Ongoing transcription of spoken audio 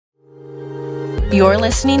You're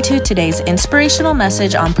listening to today's inspirational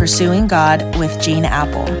message on Pursuing God with Gene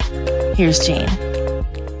Apple. Here's Gene.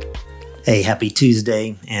 Hey, happy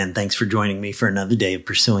Tuesday, and thanks for joining me for another day of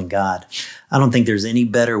Pursuing God. I don't think there's any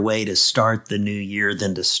better way to start the new year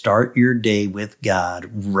than to start your day with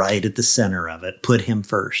God right at the center of it. Put Him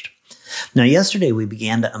first. Now, yesterday we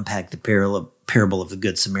began to unpack the parable of the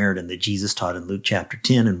Good Samaritan that Jesus taught in Luke chapter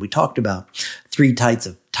 10, and we talked about three types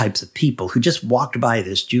of people who just walked by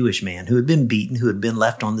this Jewish man who had been beaten, who had been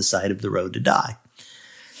left on the side of the road to die.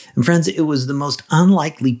 And friends, it was the most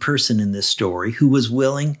unlikely person in this story who was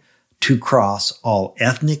willing to cross all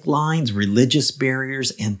ethnic lines, religious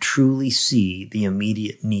barriers, and truly see the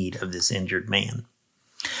immediate need of this injured man.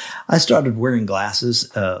 I started wearing glasses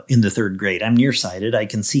in the third grade. I'm nearsighted. I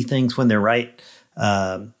can see things when they're right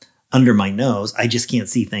under my nose. I just can't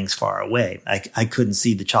see things far away. I couldn't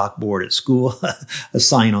see the chalkboard at school, a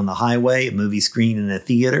sign on the highway, a movie screen in a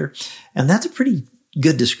theater. And that's a pretty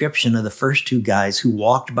good description of the first two guys who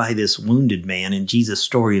walked by this wounded man in Jesus'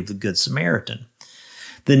 story of the Good Samaritan.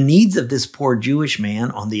 The needs of this poor Jewish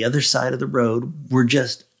man on the other side of the road were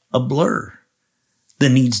just a blur. The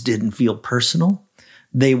needs didn't feel personal.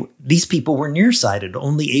 These people were nearsighted,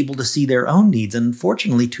 only able to see their own needs. And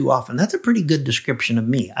unfortunately, too often, that's a pretty good description of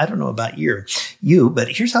me. I don't know about you, but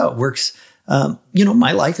here's how it works.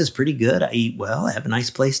 My life is pretty good. I eat well. I have a nice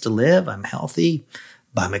place to live. I'm healthy.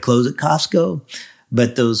 Buy my clothes at Costco.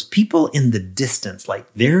 But those people in the distance,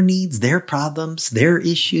 like their needs, their problems, their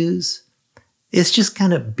issues, it's just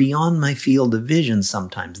kind of beyond my field of vision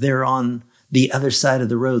sometimes. They're on the other side of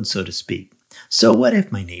the road, so to speak. So what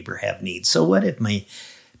if my neighbor have needs? So what if my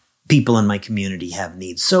people in my community have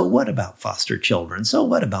needs? So what about foster children? So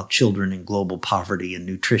what about children in global poverty and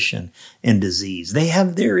nutrition and disease? They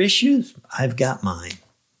have their issues. I've got mine.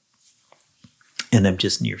 And I'm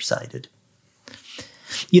just nearsighted.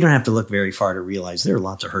 You don't have to look very far to realize there are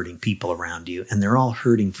lots of hurting people around you, and they're all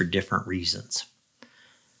hurting for different reasons.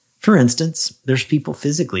 For instance, there's people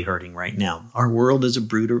physically hurting right now. Our world is a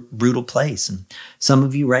brutal place, and some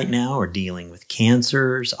of you right now are dealing with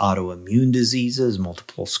cancers, autoimmune diseases,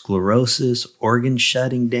 multiple sclerosis, organs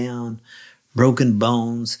shutting down, broken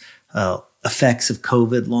bones, effects of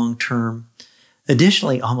COVID long term.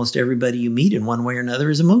 Additionally, almost everybody you meet in one way or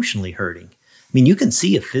another is emotionally hurting. I mean, you can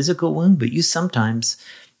see a physical wound, but you sometimes,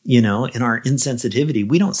 in our insensitivity,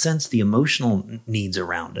 we don't sense the emotional needs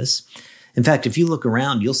around us. In fact, if you look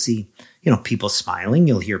around, you'll see, people smiling.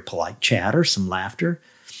 You'll hear polite chatter, some laughter.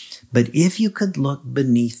 But if you could look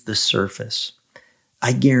beneath the surface,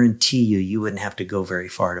 I guarantee you wouldn't have to go very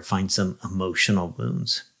far to find some emotional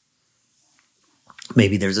wounds.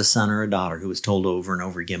 Maybe there's a son or a daughter who was told over and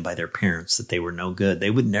over again by their parents that they were no good.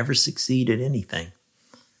 They would never succeed at anything.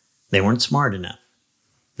 They weren't smart enough.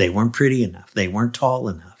 They weren't pretty enough. They weren't tall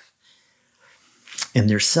enough. And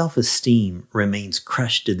their self-esteem remains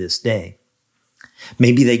crushed to this day.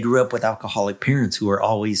 Maybe they grew up with alcoholic parents who are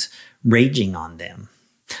always raging on them.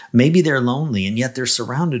 Maybe they're lonely and yet they're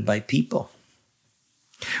surrounded by people.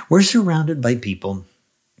 We're surrounded by people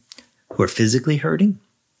who are physically hurting,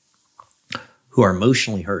 who are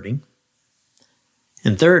emotionally hurting,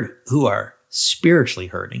 and third, who are spiritually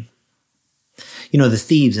hurting. The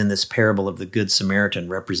thieves in this parable of the Good Samaritan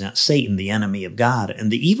represent Satan, the enemy of God,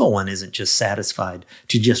 and the evil one isn't just satisfied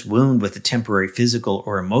to just wound with a temporary physical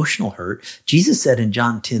or emotional hurt. Jesus said in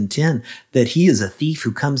John 10:10 that he is a thief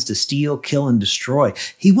who comes to steal, kill, and destroy.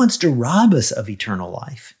 He wants to rob us of eternal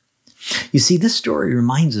life. You see, this story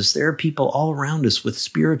reminds us there are people all around us with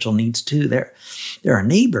spiritual needs too. There are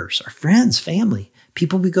neighbors, our friends, family,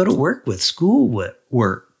 people we go to work with, school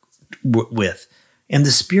with. And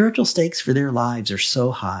the spiritual stakes for their lives are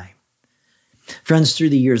so high. Friends, through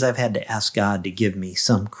the years, I've had to ask God to give me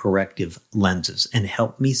some corrective lenses and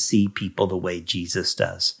help me see people the way Jesus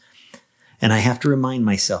does. And I have to remind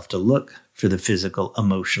myself to look for the physical,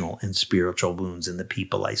 emotional, and spiritual wounds in the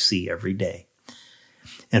people I see every day.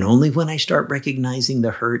 And only when I start recognizing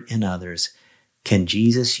the hurt in others can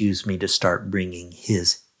Jesus use me to start bringing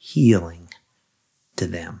His healing to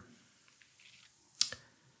them.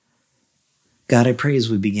 God, I pray as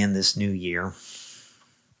we begin this new year,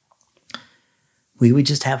 we would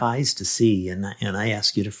just have eyes to see. And I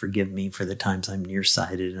ask you to forgive me for the times I'm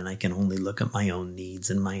nearsighted and I can only look at my own needs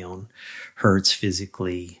and my own hurts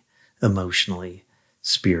physically, emotionally,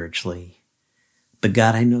 spiritually. But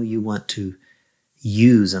God, I know you want to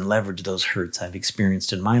use and leverage those hurts I've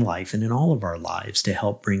experienced in my life and in all of our lives to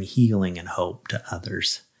help bring healing and hope to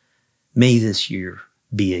others. May this year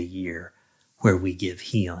be a year where we give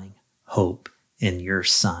healing, hope, and your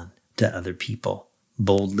Son to other people,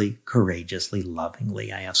 boldly, courageously,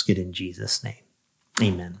 lovingly. I ask it in Jesus' name.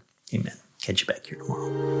 Amen. Amen. Catch you back here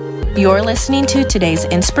tomorrow. You're listening to today's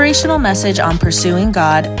inspirational message on pursuing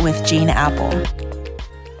God with Gene Apple.